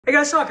Hey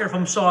guys, Sakitech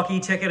from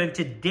sakitech, and in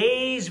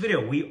today's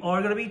video, we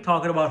are going to be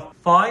talking about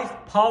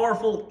 5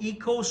 powerful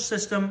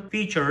ecosystem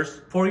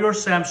features for your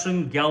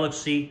Samsung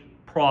Galaxy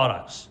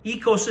products.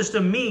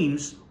 Ecosystem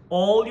means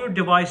all your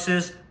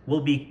devices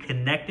will be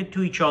connected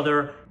to each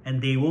other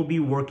and they will be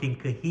working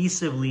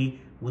cohesively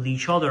with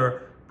each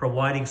other,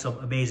 providing some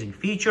amazing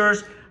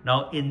features.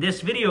 Now, in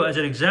this video, as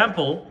an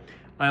example,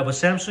 I have a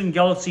Samsung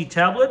Galaxy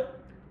tablet,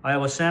 I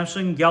have a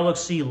Samsung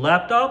Galaxy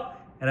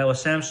laptop, and I have a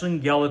Samsung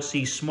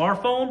Galaxy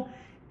smartphone.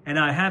 And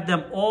I have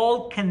them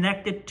all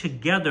connected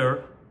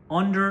together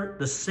under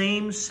the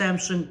same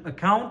Samsung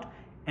account,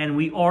 and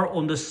we are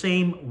on the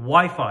same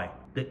Wi-Fi.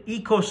 The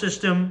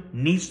ecosystem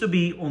needs to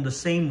be on the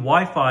same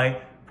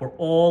Wi-Fi for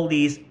all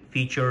these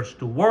features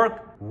to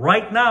work.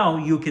 Right now,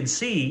 you can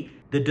see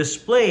the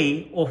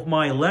display of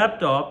my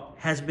laptop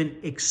has been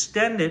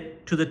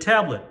extended to the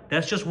tablet.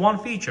 That's just one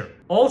feature.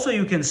 Also,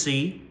 you can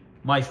see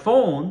my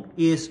phone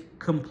is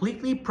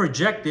completely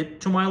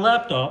projected to my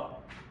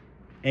laptop,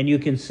 and you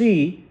can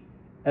see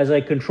as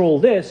I control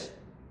this,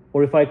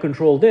 or if I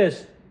control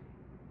this,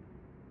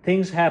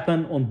 things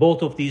happen on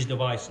both of these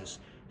devices.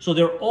 So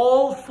they're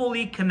all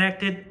fully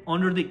connected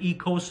under the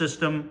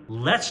ecosystem.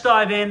 Let's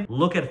dive in,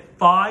 look at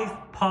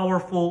 5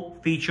 powerful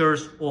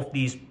features of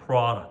these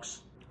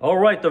products. All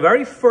right, the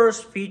very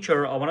first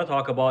feature I want to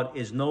talk about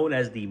is known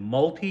as the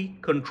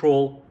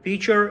multi-control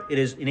feature. It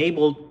is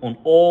enabled on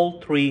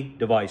all 3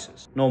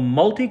 devices. Now,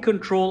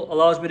 multi-control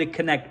allows me to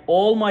connect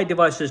all my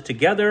devices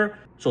together.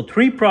 So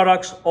 3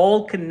 products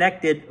all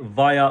connected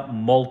via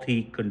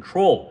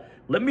multi-control.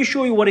 Let me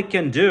show you what it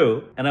can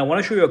do, and I want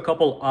to show you a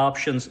couple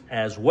options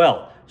as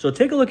well. So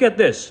take a look at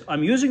this.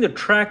 I'm using the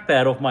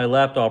trackpad of my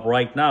laptop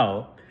right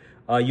now.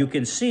 You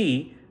can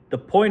see the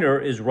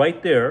pointer is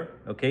right there,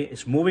 okay?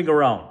 It's moving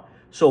around.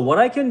 So what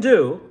I can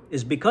do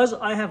is, because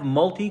I have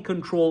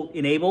multi-control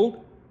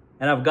enabled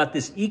and I've got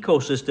this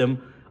ecosystem,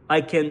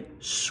 I can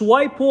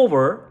swipe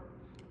over,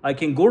 I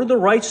can go to the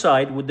right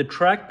side with the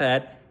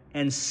trackpad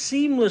and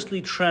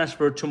seamlessly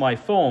transfer to my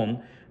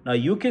phone. Now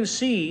you can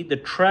see the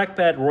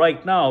trackpad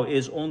right now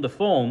is on the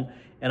phone,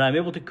 and I'm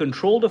able to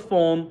control the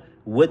phone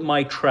with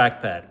my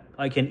trackpad.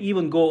 I can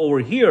even go over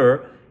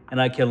here and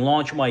I can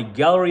launch my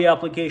gallery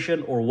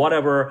application or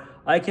whatever.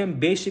 I can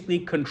basically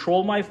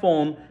control my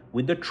phone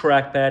with the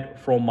trackpad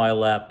from my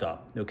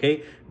laptop,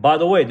 okay? By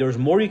the way, there's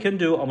more you can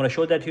do. I'm gonna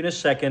show that to you in a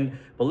second,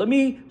 but let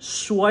me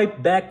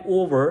swipe back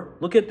over.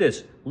 Look at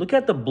this. Look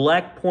at the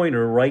black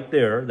pointer right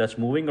there that's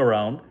moving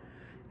around.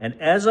 And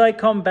as I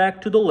come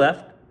back to the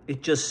left,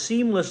 it just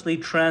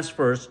seamlessly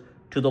transfers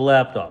to the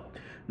laptop.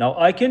 Now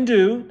I can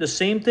do the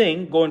same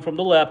thing going from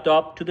the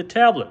laptop to the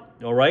tablet,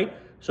 all right?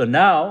 So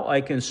now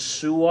I can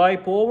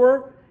swipe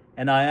over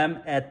and I am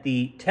at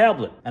the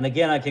tablet. And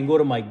again, I can go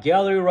to my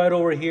gallery right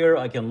over here.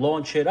 I can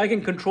launch it. I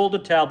can control the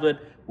tablet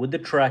with the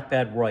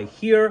trackpad right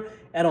here.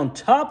 And on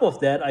top of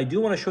that, I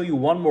do want to show you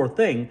one more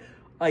thing.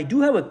 I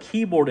do have a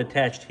keyboard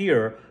attached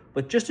here,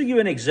 but just to give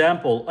you an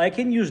example, I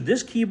can use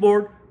this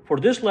keyboard for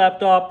this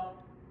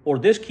laptop or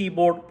this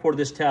keyboard for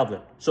this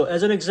tablet. So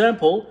as an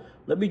example,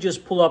 let me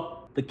just pull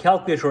up the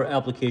calculator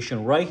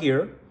application right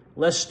here.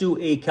 Let's do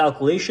a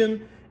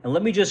calculation, and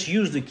let me just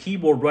use the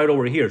keyboard right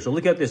over here. So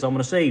look at this. I'm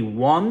going to say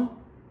 1,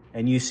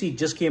 and you see it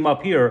just came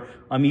up here.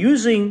 I'm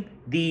using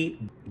the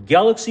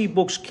Galaxy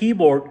Books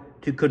keyboard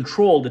to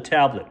control the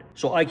tablet.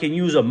 So I can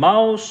use a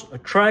mouse, a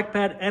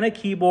trackpad, and a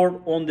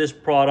keyboard on this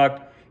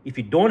product. If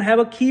you don't have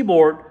a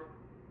keyboard,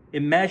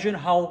 imagine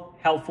how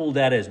helpful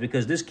that is,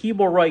 because this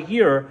keyboard right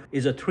here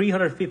is a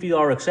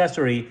 $350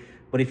 accessory.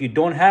 But if you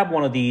don't have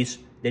one of these,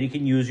 then you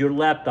can use your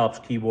laptop's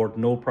keyboard,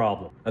 no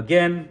problem.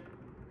 Again,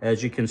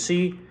 as you can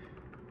see,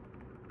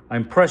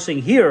 I'm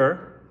pressing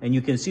here and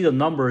you can see the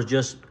numbers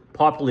just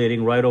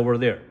populating right over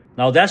there.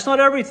 Now that's not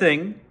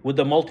everything with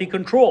the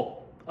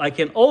multi-control. I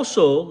can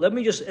also, let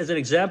me just, as an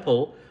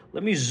example,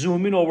 let me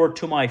zoom in over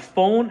to my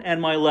phone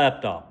and my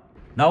laptop.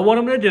 Now what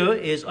I'm going to do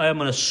is I am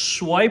going to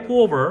swipe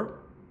over.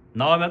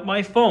 Now I'm at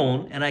my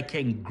phone and I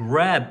can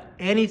grab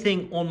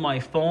anything on my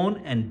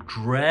phone and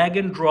drag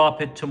and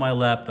drop it to my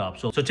laptop.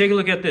 So take a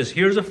look at this.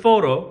 Here's a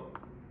photo.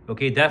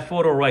 Okay, that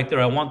photo right there,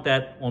 I want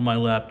that on my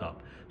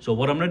laptop. So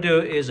what I'm gonna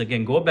do is,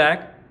 again, go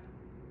back,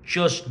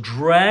 just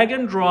drag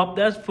and drop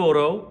that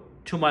photo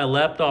to my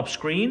laptop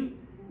screen,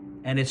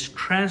 and it's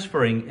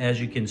transferring, as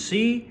you can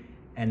see.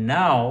 And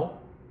now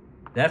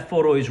that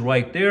photo is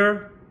right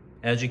there,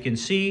 as you can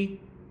see.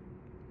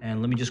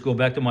 And let me just go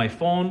back to my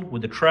phone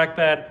with the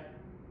trackpad.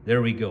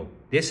 There we go.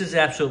 This is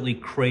absolutely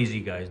crazy,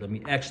 guys. Let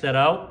me X that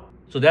out.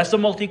 So that's the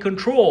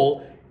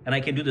multi-control, and I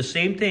can do the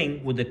same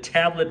thing with the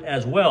tablet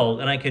as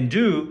well. And I can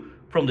do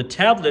from the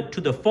tablet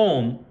to the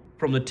phone,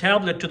 from the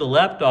tablet to the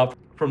laptop,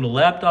 from the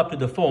laptop to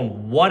the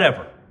phone,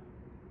 whatever.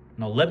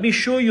 Now let me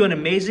show you an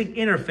amazing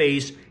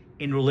interface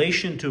in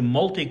relation to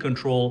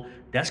multi-control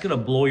that's gonna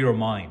blow your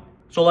mind.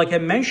 So like I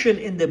mentioned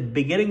in the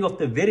beginning of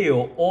the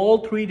video, all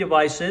 3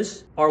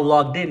 devices are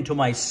logged into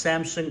my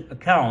Samsung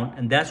account,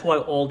 and that's why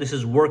all this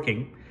is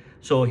working.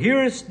 So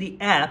here is the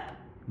app,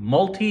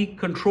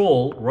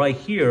 multi-control right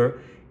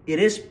here. it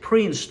is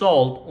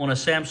pre-installed on a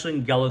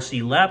Samsung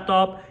Galaxy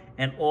laptop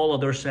and all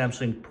other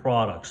Samsung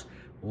products.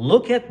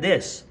 Look at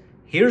this.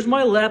 Here's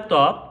my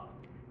laptop.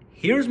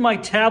 Here's my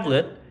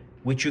tablet,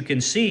 which you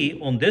can see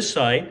on this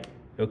side,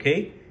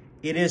 okay?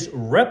 It is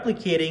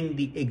replicating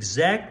the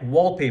exact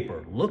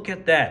wallpaper. Look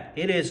at that.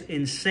 It is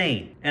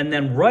insane. And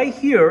then right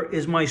here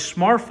is my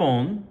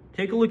smartphone.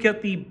 Take a look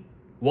at the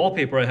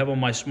wallpaper I have on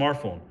my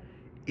smartphone.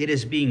 It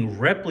is being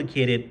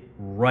replicated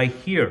right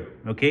here,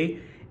 okay?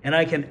 And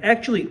I can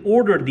actually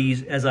order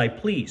these as I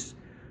please.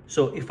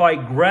 So if I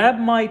grab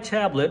my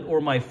tablet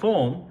or my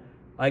phone,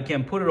 I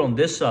can put it on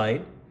this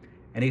side.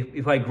 And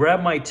if I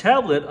grab my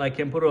tablet, I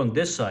can put it on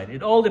this side.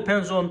 It all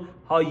depends on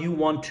how you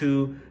want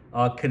to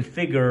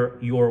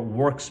configure your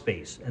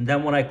workspace. And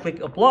then when I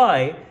click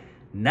apply,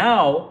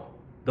 now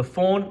the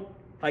phone,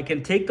 I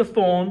can take the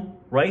phone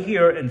right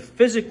here and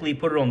physically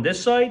put it on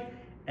this side,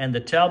 and the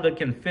tablet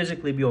can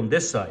physically be on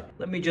this side.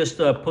 Let me just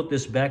put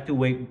this back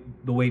to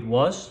the way it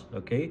was,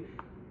 okay?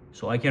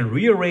 So I can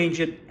rearrange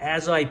it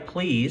as I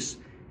please,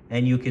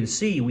 and you can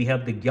see we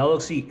have the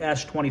Galaxy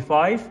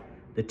S25,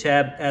 the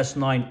Tab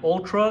S9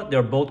 Ultra.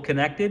 They're both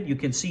connected. You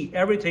can see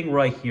everything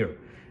right here.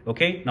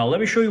 Okay, now let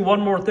me show you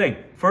one more thing.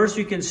 First,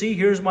 you can see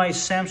here's my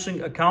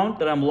Samsung account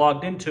that I'm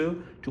logged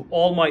into to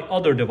all my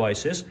other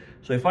devices.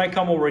 So if I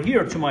come over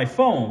here to my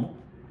phone,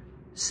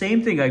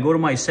 same thing. I go to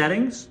my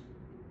settings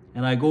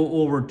and I go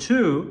over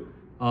to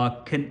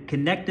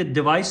connected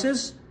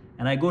devices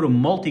and I go to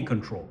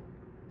multi-control.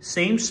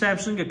 Same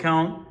Samsung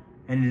account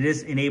and it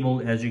is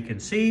enabled, as you can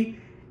see.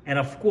 And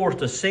of course,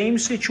 the same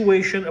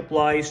situation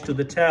applies to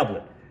the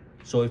tablet.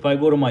 So if I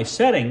go to my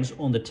settings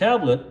on the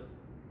tablet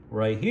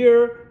right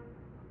here,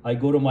 I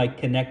go to my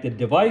connected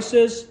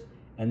devices,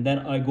 and then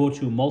I go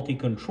to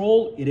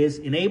multi-control. It is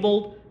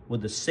enabled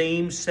with the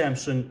same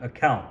Samsung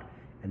account.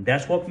 And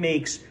that's what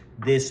makes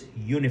this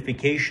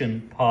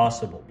unification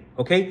possible.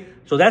 Okay,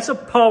 so that's a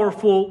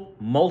powerful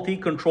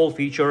multi-control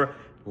feature.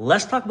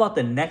 Let's talk about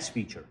the next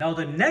feature. Now,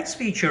 the next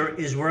feature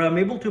is where I'm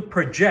able to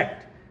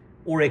project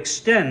or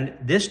extend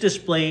this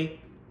display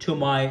to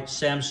my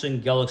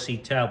Samsung Galaxy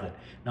tablet.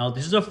 Now,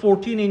 this is a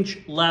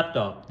 14-inch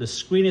laptop. The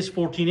screen is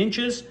 14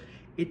 inches.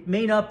 It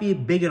may not be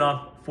big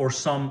enough for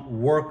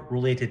some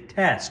work-related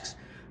tasks.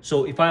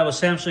 So if I have a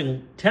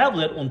Samsung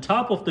tablet on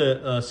top of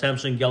the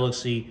Samsung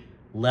Galaxy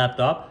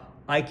laptop,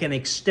 I can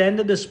extend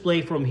the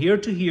display from here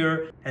to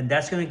here, and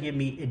that's going to give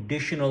me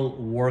additional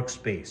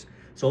workspace.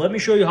 So let me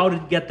show you how to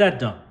get that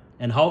done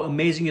and how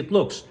amazing it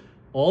looks.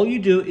 All you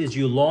do is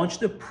you launch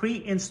the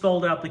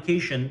pre-installed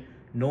application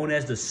known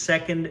as the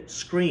second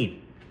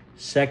screen.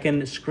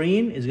 Second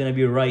screen is going to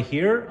be right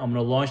here. I'm going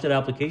to launch that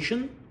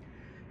application.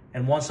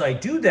 And once I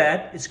do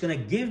that, it's going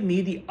to give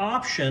me the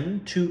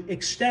option to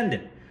extend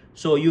it.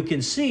 So you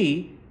can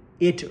see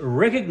it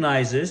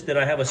recognizes that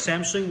I have a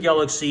Samsung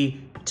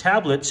Galaxy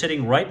tablet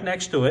sitting right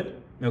next to it.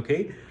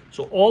 Okay,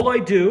 so all I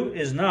do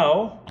is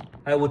now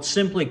I would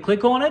simply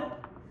click on it.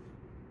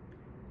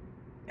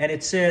 And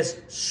it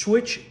says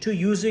switch to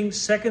using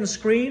second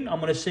screen. I'm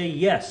going to say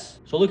yes.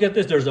 So look at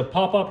this. There's a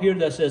pop-up here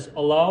that says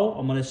allow.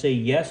 I'm going to say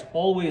yes.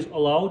 Always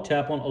allow.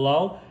 Tap on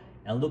allow.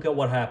 And look at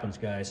what happens,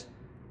 guys.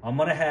 I'm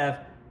going to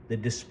have the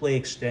display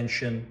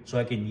extension so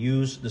I can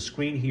use the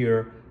screen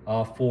here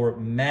for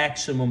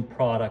maximum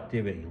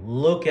productivity.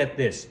 Look at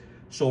this.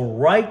 So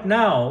right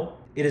now,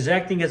 it is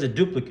acting as a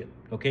duplicate,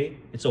 okay?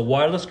 It's a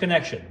wireless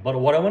connection. But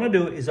what I want to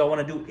do is I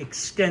want to do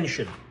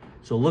extension.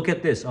 So look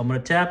at this. I'm going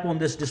to tap on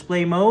this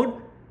display mode.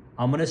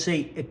 I'm going to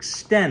say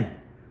extend.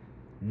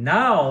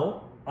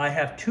 Now I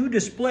have two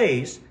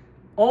displays.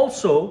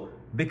 Also,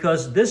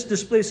 because this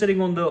display is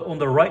sitting on the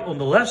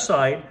left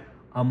side,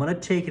 I'm going to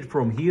take it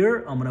from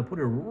here. I'm going to put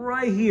it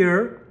right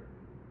here.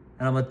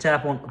 And I'm going to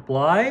tap on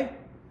apply.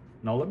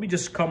 Now let me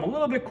just come a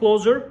little bit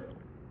closer.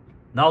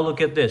 Now look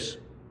at this.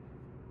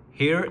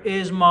 Here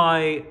is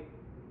my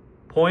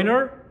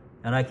pointer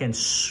and I can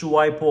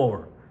swipe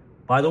over.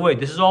 By the way,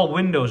 this is all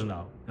Windows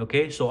now.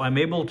 Okay, so I'm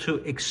able to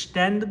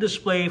extend the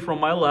display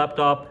from my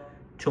laptop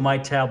to my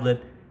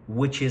tablet,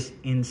 which is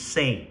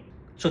insane.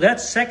 So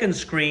that's second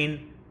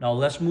screen. Now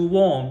let's move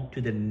on to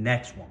the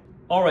next one.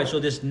 All right, so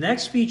this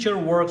next feature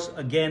works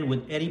again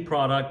with any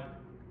product,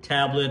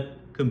 tablet,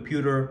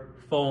 computer,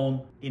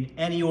 phone, in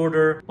any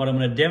order, but I'm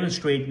going to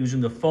demonstrate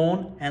using the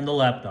phone and the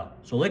laptop.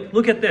 So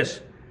look at this.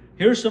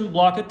 Here's some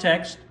block of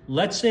text.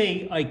 Let's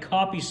say I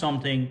copy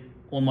something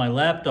on my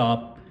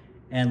laptop,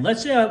 and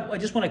let's say I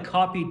just want to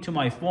copy to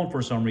my phone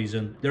for some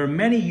reason. There are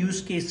many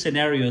use case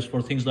scenarios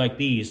for things like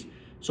these.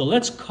 So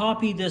let's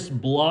copy this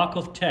block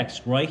of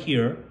text right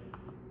here.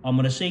 I'm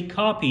going to say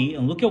copy,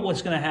 and look at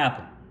what's going to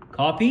happen.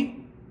 Copy.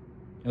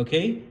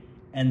 Okay,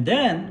 and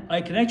then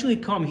I can actually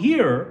come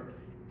here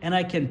and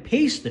I can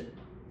paste it,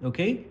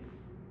 okay,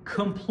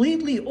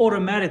 completely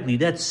automatically.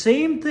 That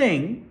same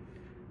thing,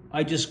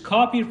 I just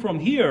copied from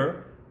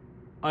here,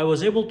 I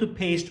was able to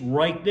paste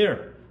right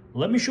there.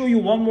 Let me show you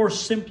one more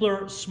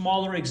simpler,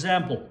 smaller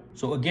example.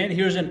 So again,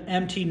 here's an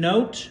empty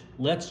note.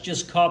 Let's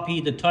just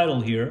copy the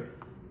title here.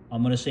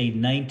 I'm going to say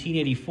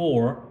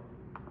 1984,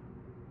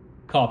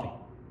 copy.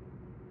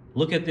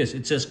 Look at this.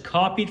 It says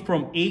copied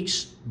from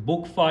H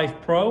Book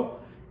 5 Pro.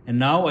 And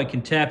now I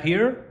can tap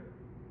here,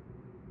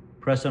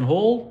 press and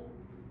hold.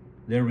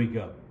 There we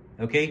go.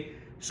 Okay.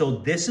 So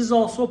this is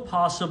also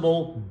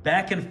possible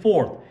back and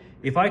forth.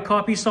 If I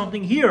copy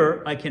something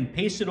here, I can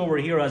paste it over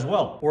here as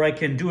well. Or I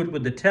can do it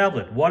with the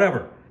tablet,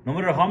 whatever. No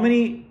matter how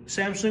many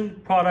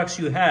Samsung products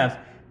you have,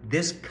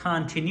 this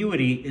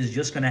continuity is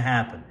just going to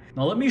happen.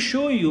 Now let me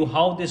show you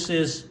how this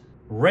is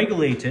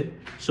regulated.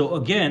 So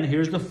again,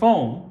 here's the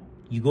phone.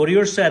 You go to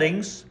your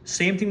settings,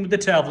 same thing with the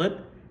tablet.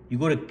 You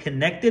go to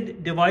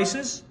connected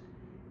devices,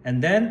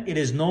 and then it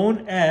is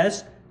known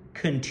as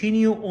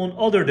continue on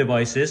other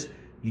devices.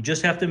 You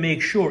just have to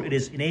make sure it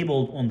is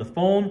enabled on the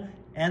phone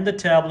and the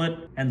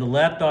tablet, and the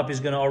laptop is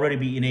going to already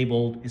be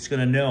enabled. It's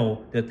going to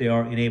know that they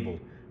are enabled.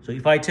 So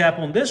if I tap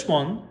on this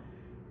one,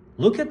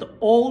 look at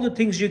all the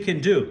things you can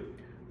do.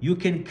 You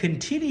can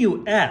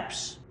continue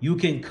apps. You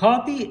can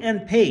copy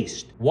and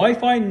paste.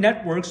 Wi-Fi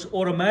networks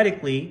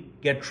automatically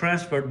get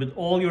transferred with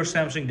all your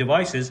Samsung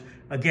devices.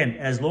 Again,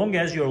 as long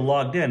as you're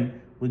logged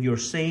in with your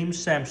same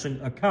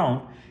Samsung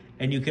account.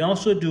 And you can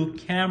also do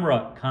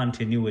camera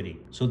continuity.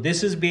 So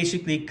this is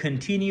basically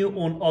continue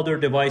on other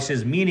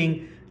devices,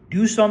 meaning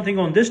do something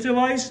on this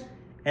device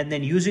and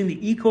then using the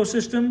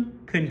ecosystem,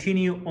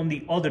 continue on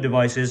the other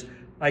devices.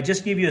 I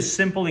just give you a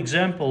simple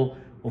example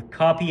of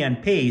copy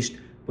and paste,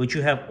 but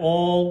you have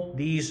all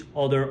these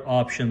other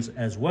options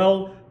as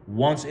well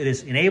once it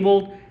is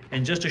enabled.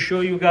 And just to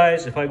show you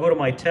guys, if I go to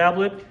my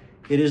tablet,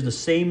 it is the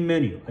same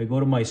menu. I go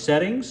to my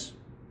settings,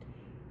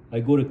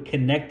 I go to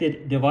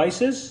connected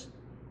devices,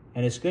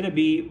 and it's going to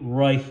be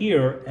right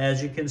here,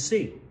 as you can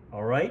see.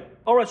 All right.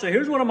 So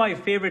here's one of my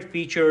favorite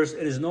features.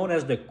 It is known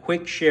as the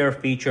quick share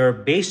feature.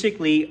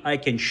 Basically, I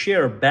can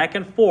share back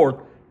and forth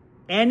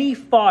any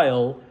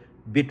file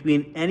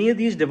between any of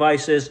these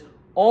devices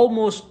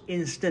almost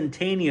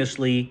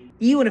instantaneously,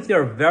 even if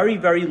they're very,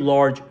 very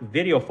large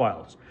video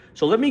files.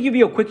 So let me give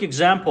you a quick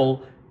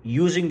example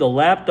using the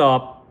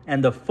laptop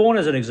and the phone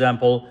as an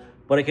example,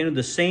 but I can do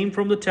the same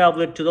from the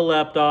tablet to the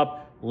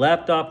laptop,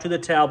 laptop to the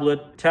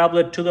tablet,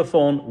 tablet to the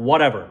phone,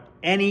 whatever,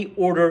 any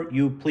order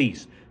you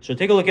please. So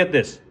take a look at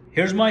this.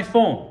 Here's my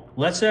phone.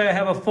 Let's say I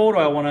have a photo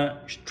I want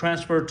to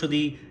transfer to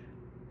the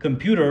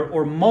computer,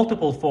 or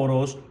multiple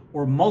photos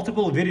or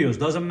multiple videos,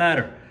 doesn't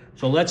matter.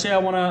 So let's say I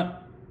want to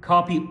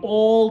copy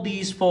all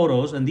these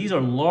photos, and these are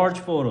large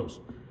photos.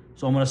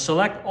 So I'm going to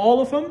select all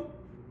of them.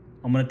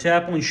 I'm going to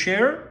tap on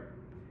share.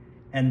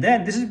 And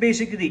then this is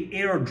basically the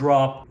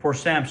Airdrop for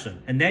Samsung.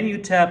 And then you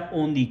tap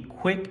on the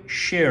quick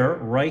share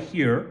right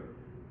here.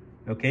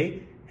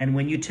 Okay. And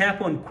when you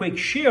tap on quick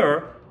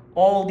share,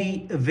 all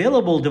the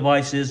available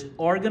devices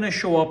are going to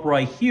show up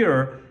right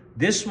here.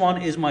 This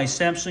one is my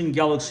Samsung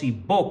Galaxy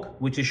Book,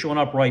 which is showing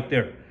up right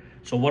there.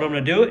 So what I'm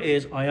going to do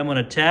is I am going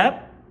to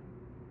tap.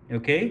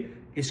 Okay.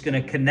 It's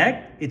going to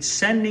connect. It's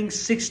sending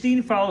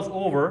 16 files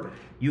over.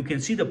 You can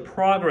see the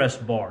progress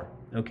bar.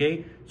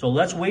 Okay. So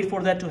let's wait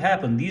for that to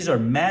happen. These are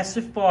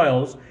massive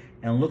files,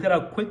 and look at how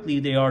quickly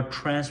they are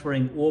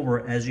transferring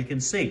over, as you can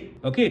see.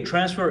 Okay.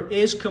 Transfer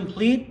is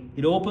complete.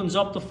 It opens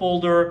up the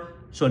folder.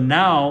 So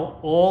now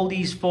all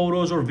these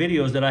photos or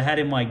videos that I had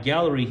in my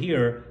gallery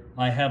here,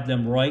 I have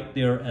them right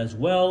there as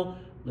well.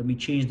 Let me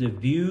change the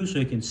view so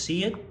you can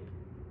see it.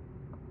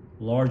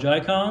 Large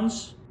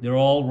icons, they're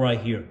all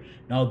right here.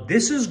 Now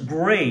this is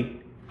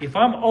great if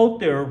I'm out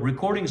there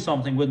recording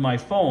something with my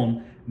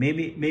phone,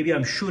 maybe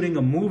I'm shooting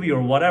a movie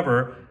or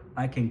whatever,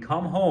 I can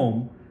come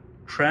home,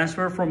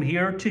 transfer from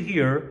here to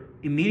here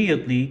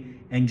immediately,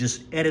 and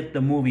just edit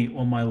the movie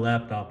on my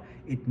laptop.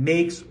 It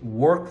makes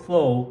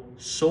workflow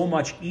so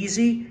much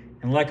easy.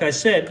 And like I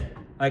said,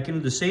 I can do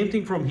the same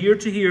thing from here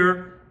to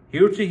here,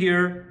 here to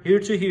here, here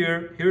to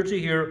here, here to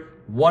here.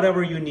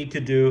 Whatever you need to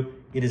do,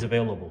 it is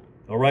available.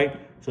 All right.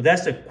 So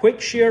that's the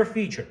quick share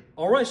feature.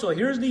 All right. So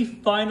here's the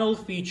final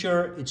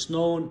feature. It's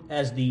known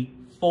as the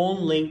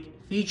phone link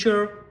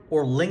feature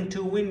or link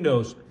to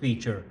Windows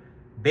feature.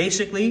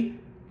 Basically,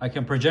 I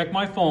can project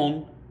my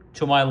phone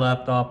to my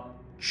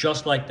laptop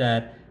just like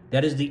that.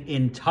 That is the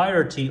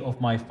entirety of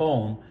my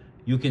phone.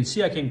 You can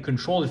see I can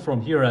control it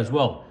from here as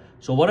well.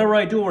 So whatever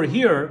I do over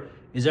here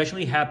is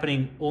actually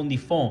happening on the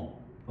phone.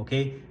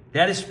 Okay,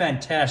 that is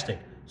fantastic.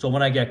 So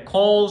when I get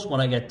calls,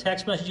 when I get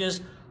text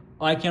messages,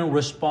 I can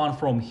respond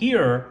from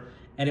here.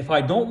 And if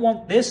I don't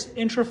want this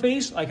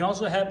interface, I can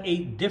also have a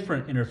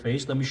different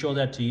interface. Let me show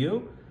that to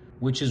you,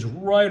 which is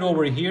right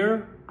over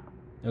here.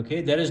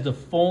 Okay, that is the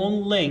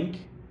phone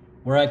link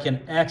where I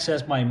can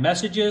access my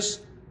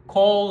messages,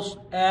 calls,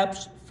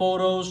 apps,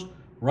 photos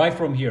right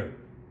from here.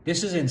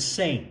 This is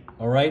insane.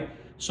 All right.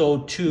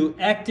 So to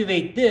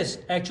activate this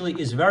actually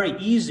is very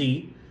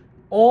easy.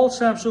 All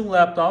Samsung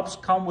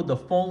laptops come with the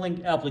phone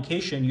link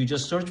application. You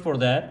just search for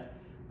that.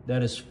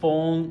 That is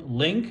phone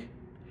link.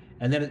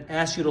 And then it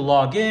asks you to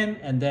log in,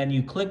 and then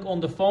you click on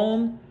the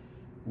phone,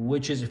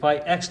 which is if I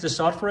X this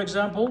out, for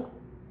example,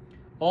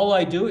 all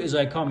I do is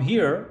I come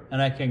here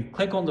and I can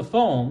click on the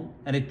phone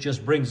and it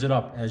just brings it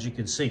up, as you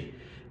can see.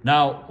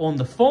 Now on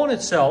the phone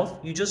itself,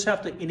 you just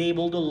have to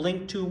enable the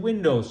link to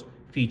Windows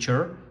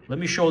feature, Let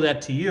me show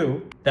that to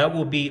you. That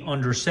will be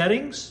under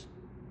settings,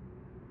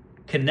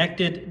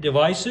 connected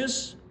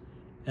devices.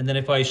 And then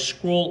if I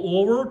scroll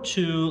over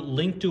to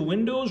link to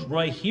Windows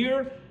right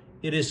here,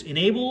 it is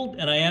enabled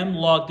and I am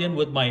logged in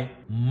with my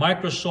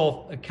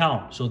Microsoft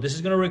account. So this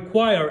is going to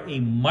require a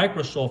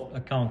Microsoft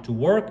account to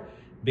work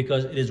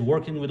because it is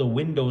working with a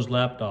Windows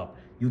laptop.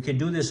 You can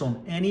do this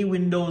on any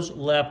Windows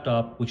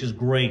laptop, which is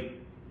great.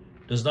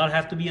 Does not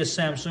have to be a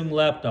Samsung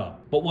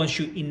laptop. But once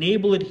you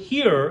enable it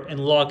here and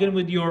log in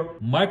with your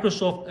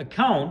Microsoft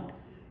account,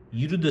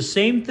 you do the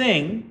same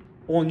thing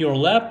on your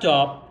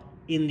laptop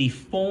in the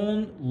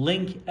phone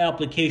link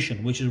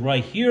application, which is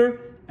right here,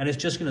 and it's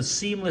just gonna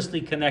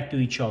seamlessly connect to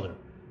each other.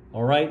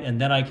 All right, and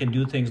then I can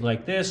do things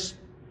like this.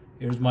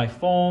 Here's my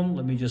phone.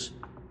 Let me just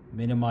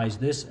minimize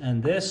this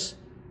and this.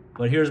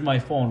 But here's my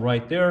phone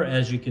right there,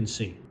 as you can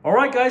see. All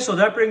right, guys, so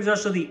that brings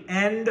us to the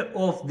end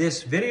of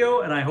this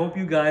video, and I hope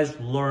you guys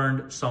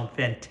learned some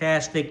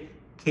fantastic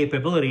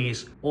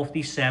capabilities of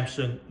the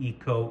Samsung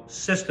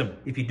ecosystem.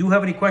 If you do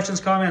have any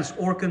questions, comments,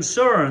 or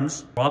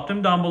concerns, drop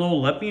them down below.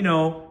 Let me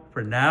know.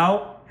 For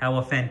now, have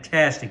a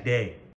fantastic day.